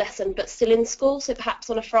math lesson but still in school, so perhaps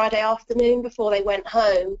on a Friday afternoon before they went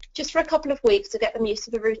home, just for a couple of weeks to get them used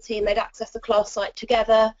to the routine. They'd access the class site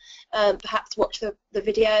together, perhaps watch the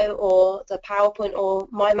video or the PowerPoint or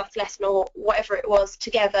my math lesson or whatever it was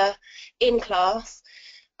together in class.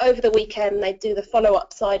 Over the weekend they'd do the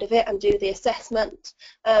follow-up side of it and do the assessment,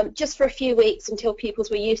 just for a few weeks until pupils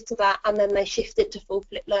were used to that, and then they shifted to full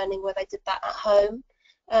flip learning where they did that at home.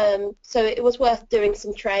 So it was worth doing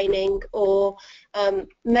some training or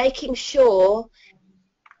making sure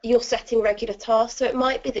you're setting regular tasks. So it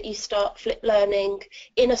might be that you start flip learning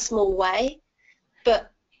in a small way,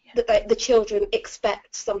 but that the children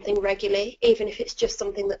expect something regularly, even if it's just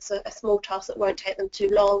something that's a small task that won't take them too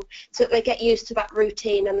long, so that they get used to that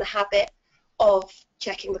routine and the habit of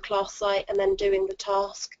checking the class site and then doing the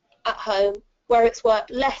task at home. Where it's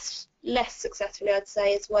worked less successfully, I'd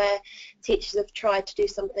say, is where teachers have tried to do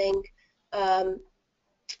something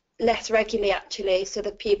less regularly, actually, so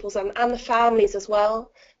the pupils and the families as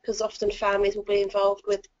well, because often families will be involved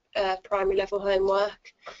with primary level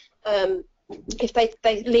homework. If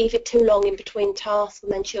they leave it too long in between tasks,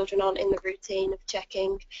 and then children aren't in the routine of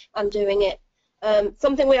checking and doing it.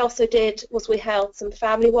 Something we also did was we held some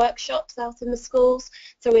family workshops out in the schools,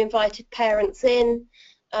 so we invited parents in,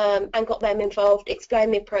 and got them involved,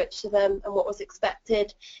 explained the approach to them and what was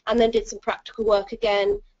expected, and then did some practical work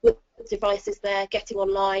again with devices there, getting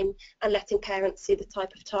online and letting parents see the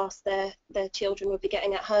type of tasks their children would be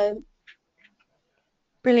getting at home.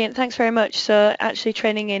 Brilliant, thanks very much. So actually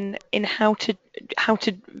training in how to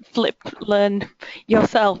flip learn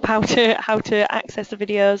yourself, how to access the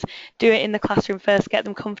videos, do it in the classroom first, get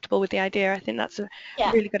them comfortable with the idea. I think that's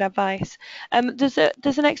really good advice. There's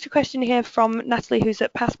an extra question here from Natalie, who's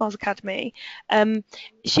at Passmiles Academy.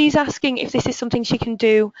 She's asking if this is something she can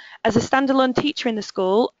do as a standalone teacher in the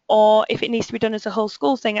school, or if it needs to be done as a whole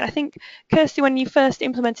school thing. And I think, Kirsty, when you first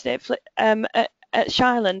implemented it at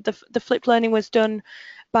Shireland, the flipped learning was done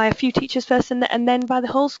by a few teachers first and then by the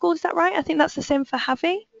whole school. Is that right? I think that's the same for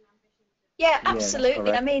Javi. Yeah,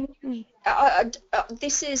 absolutely. I mean,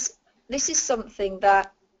 this is something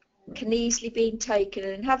that can easily be taken,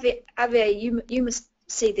 and Javier, you must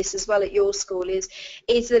see this as well at your school, is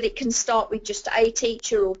that it can start with just a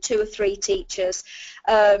teacher or 2 or 3 teachers.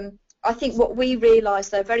 I think what we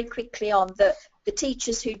realised though very quickly on, that the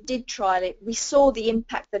teachers who did trial it, we saw the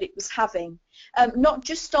impact that it was having, not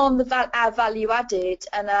just on our value added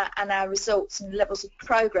and our results and levels of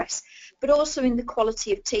progress, but also in the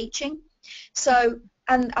quality of teaching. So,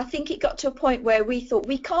 and I think it got to a point where we thought,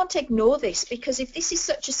 we can't ignore this, because if this is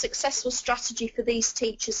such a successful strategy for these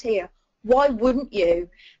teachers here, why wouldn't you,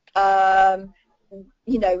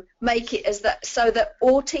 you know, make it as that, so that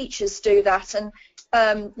all teachers do that? And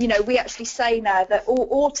you know, we actually say now that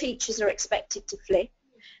all teachers are expected to flip,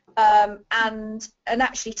 and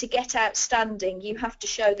actually to get outstanding, you have to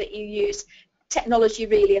show that you use technology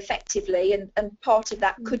really effectively, and part of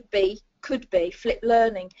that could be flip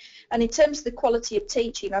learning. And in terms of the quality of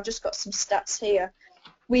teaching, I've just got some stats here.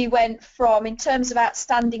 We went from, in terms of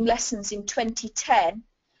outstanding lessons in 2010,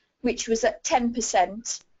 which was at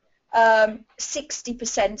 10%,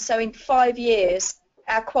 60%, so in 5 years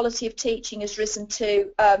our quality of teaching has risen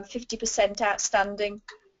to 50% outstanding.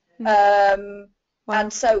 Wow.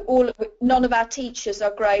 And so none of our teachers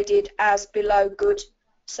are graded as below good,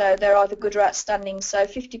 so they're either good or outstanding. So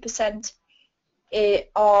 50%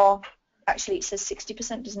 are, actually it says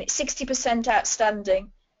 60%, doesn't it? 60%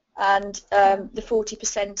 outstanding, and the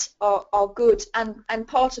 40% are good. And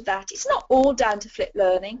part of that, it's not all down to flip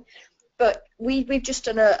learning, but we've just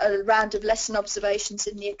done a round of lesson observations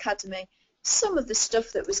in the academy. Some of the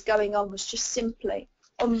stuff that was going on was just simply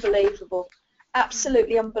unbelievable,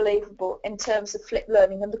 absolutely unbelievable in terms of flip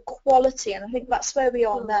learning and the quality. And I think that's where we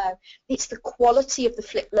are now. It's the quality of the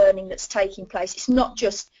flip learning that's taking place. It's not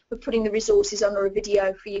just we're putting the resources on or a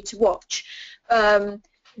video for you to watch.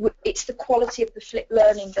 It's the quality of the flip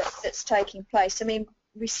learning that's taking place. I mean,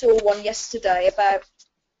 we saw one yesterday about,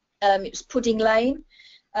 it was Pudding Lane.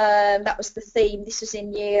 That was the theme. This was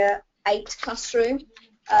in year 8 classroom.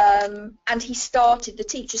 And the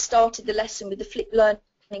teacher started the lesson with the flip learning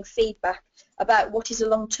feedback about what is a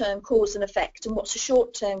long-term cause and effect and what's a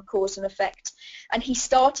short-term cause and effect. And he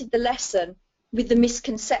started the lesson with the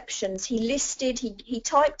misconceptions. He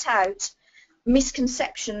typed out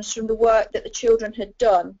misconceptions from the work that the children had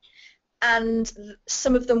done, and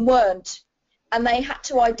some of them weren't. And they had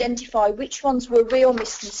to identify which ones were real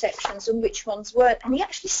misconceptions and which ones weren't. And he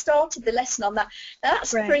actually started the lesson on that. Now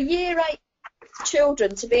that's right. For a year 8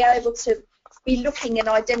 children to be able to be looking and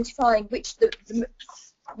identifying which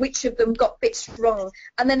of them got bits wrong,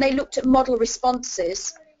 and then they looked at model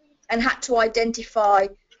responses and had to identify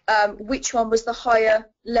which one was the higher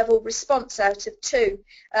level response out of 2,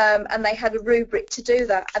 and they had a rubric to do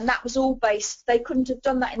that, and that was all based, they couldn't have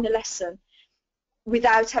done that in the lesson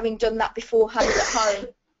without having done that beforehand at home.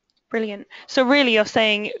 Brilliant. So really you're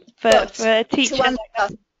saying for a teacher like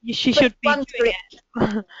that, she should be doing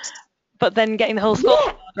it. But then getting the whole school,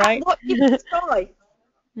 right? What you try.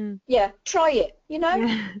 Yeah, try it, you know?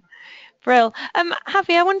 Yeah. Brill.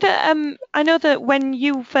 Javi, I wonder, I know that when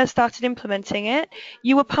you first started implementing it,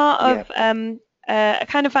 you were part of a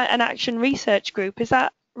kind of an action research group. Is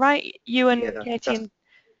that right? You and Katie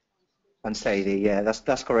and Sadie, yeah,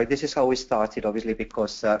 that's correct. This is how we started, obviously,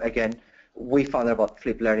 because, again, we found out about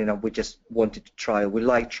flip learning and we just wanted to try. We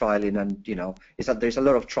like trialing, and, you know, there's a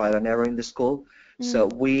lot of trial and error in the school. So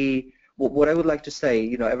what I would like to say,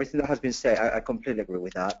 you know, everything that has been said, I completely agree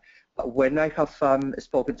with that. But when I have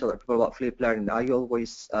spoken to other people about flip learning, I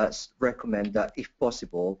always recommend that, if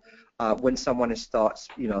possible, when someone starts,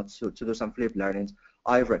 you know, to do some flip learning,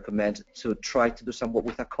 I recommend to try to do some work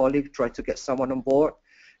with a colleague, try to get someone on board,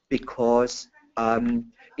 because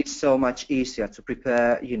it's so much easier to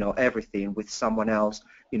prepare, you know, everything with someone else,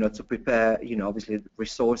 you know, to prepare, you know, obviously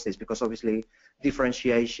resources, because obviously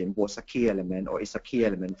differentiation was a key element, or is a key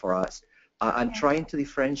element for us, and trying to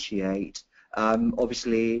differentiate,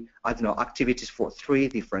 obviously, I don't know, activities for 3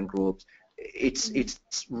 different groups,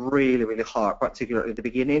 it's really, really hard, particularly at the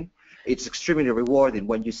beginning. It's extremely rewarding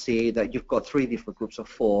when you see that you've got 3 different groups of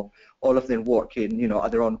 4, all of them working, you know,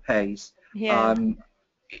 at their own pace.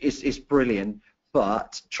 It's brilliant,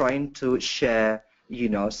 but trying to share, you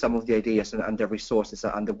know, some of the ideas and the resources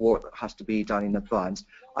and the work that has to be done in advance,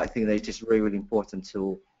 I think that it is really, really important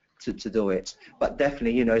to do it. But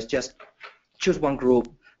definitely, you know, it's just choose one group,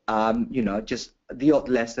 you know, just the odd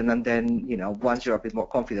lesson, and then, you know, once you're a bit more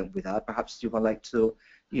confident with that, perhaps you would like to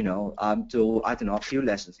do, I don't know, a few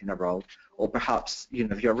lessons in a row, or perhaps,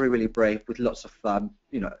 if you're really, really brave with lots of,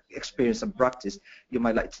 experience and practice, you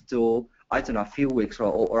might like to do, I don't know, a few weeks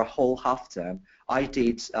or a whole half term. I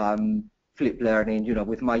did flip learning,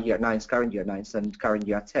 with my year 9s, current year 9s and current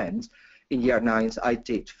year 10s. In year 9s, I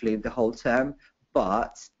did flip the whole term.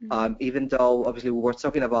 But even though obviously we were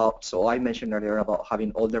talking about, so I mentioned earlier about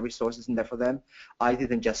having all the resources in there for them, I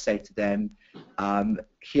didn't just say to them,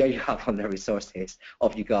 here you have all the resources,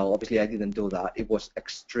 off you go. Obviously I didn't do that. It was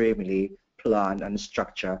extremely planned and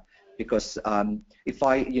structured, because if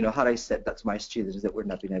I, had I said that to my students, they would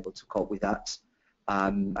not have been able to cope with that.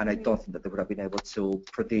 And I don't think that they would have been able to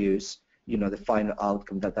produce, the final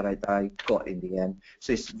outcome that I got in the end.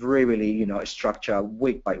 So it's really, structured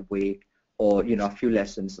week by week, or a few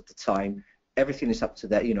lessons at the time. Everything is up to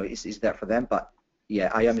that, is there for them. But yeah,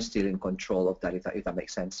 I am still in control of that, if that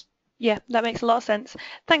makes sense. Yeah, that makes a lot of sense.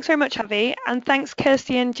 Thanks very much, Javi, and thanks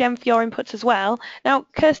Kirsty and Jem for your inputs as well. Now,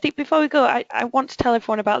 Kirsty, before we go, I want to tell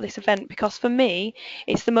everyone about this event, because for me,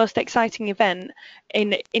 it's the most exciting event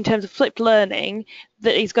in terms of flipped learning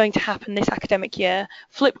that is going to happen this academic year.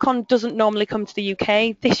 FlipCon doesn't normally come to the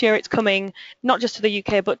UK. This year it's coming not just to the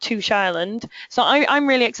UK, but to Shireland. So I'm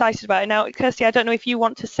really excited about it. Now, Kirsty, I don't know if you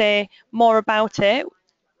want to say more about it.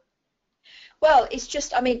 Well, it's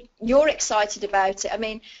just, you're excited about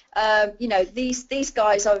it. These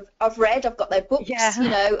guys I've read, I've got their books,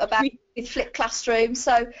 about with flipped classrooms.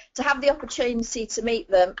 So to have the opportunity to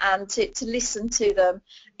meet them and to listen to them,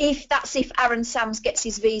 if Aaron Sams gets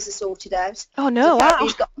his visa sorted out. Oh no! Wow.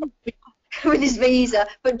 He's got with his visa,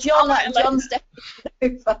 but John's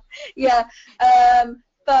definitely over. Yeah.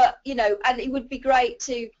 But and it would be great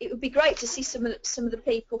to see some of the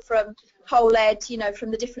people from Whole Ed,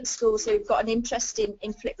 from the different schools who've got an interest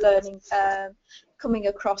in flip learning coming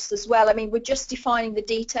across as well. We're just defining the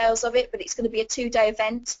details of it, but it's going to be a 2-day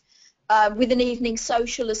event with an evening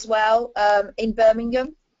social as well in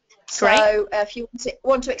Birmingham. Great. So if you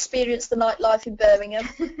want to experience the nightlife in Birmingham,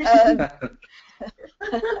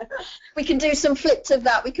 we can do some flips of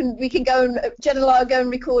that. We can go and Jen and I will go and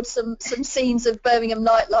record some scenes of Birmingham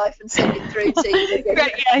nightlife and send it through to you.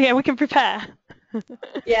 Great, yeah, we can prepare.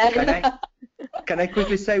 Yeah. Can I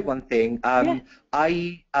quickly say one thing? Yeah.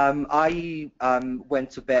 I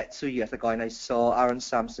went to bed 2 years ago and I saw Aaron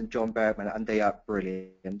Sampson, John Bergman, and they are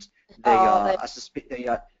brilliant. They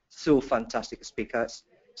are so fantastic speakers.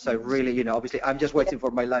 So really, obviously, I'm just waiting for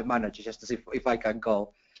my line manager just to see if I can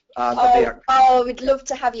go. We'd love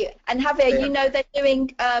to have you. And Javier, they're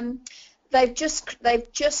doing. They've just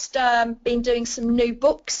been doing some new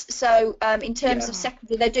books. So in terms of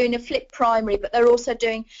secondary, they're doing a flip primary, but they're also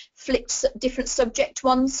doing flipped different subject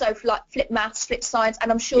ones. So like flip maths, flip science,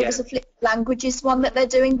 and I'm sure there's a flip languages one that they're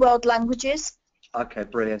doing, world languages. Okay,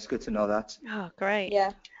 brilliant. It's good to know that. Oh, great.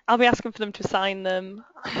 Yeah. I'll be asking for them to sign them.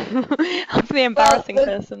 I'll be the embarrassing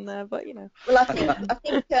person there, but Well, I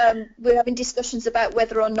think we're having discussions about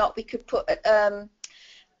whether or not we could put a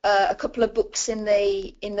couple of books in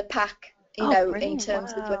the pack, in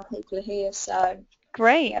terms of when people are here. So.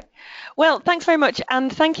 Great. Well, thanks very much, and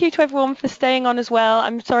thank you to everyone for staying on as well.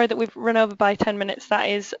 I'm sorry that we've run over by 10 minutes. That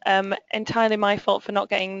is entirely my fault for not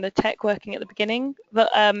getting the tech working at the beginning. But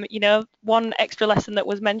one extra lesson that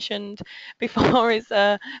was mentioned before is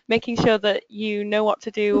making sure that you know what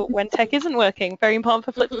to do when tech isn't working. Very important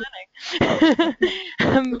for flipped learning.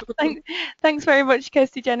 Thanks very much,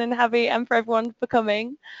 Kirsty, Jen, and Javi, and for everyone for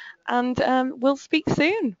coming. And we'll speak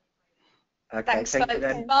soon. Okay, Thanks, thank folks. you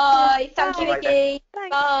then. Bye. Thank you, Vicky.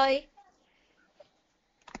 Thanks. Bye.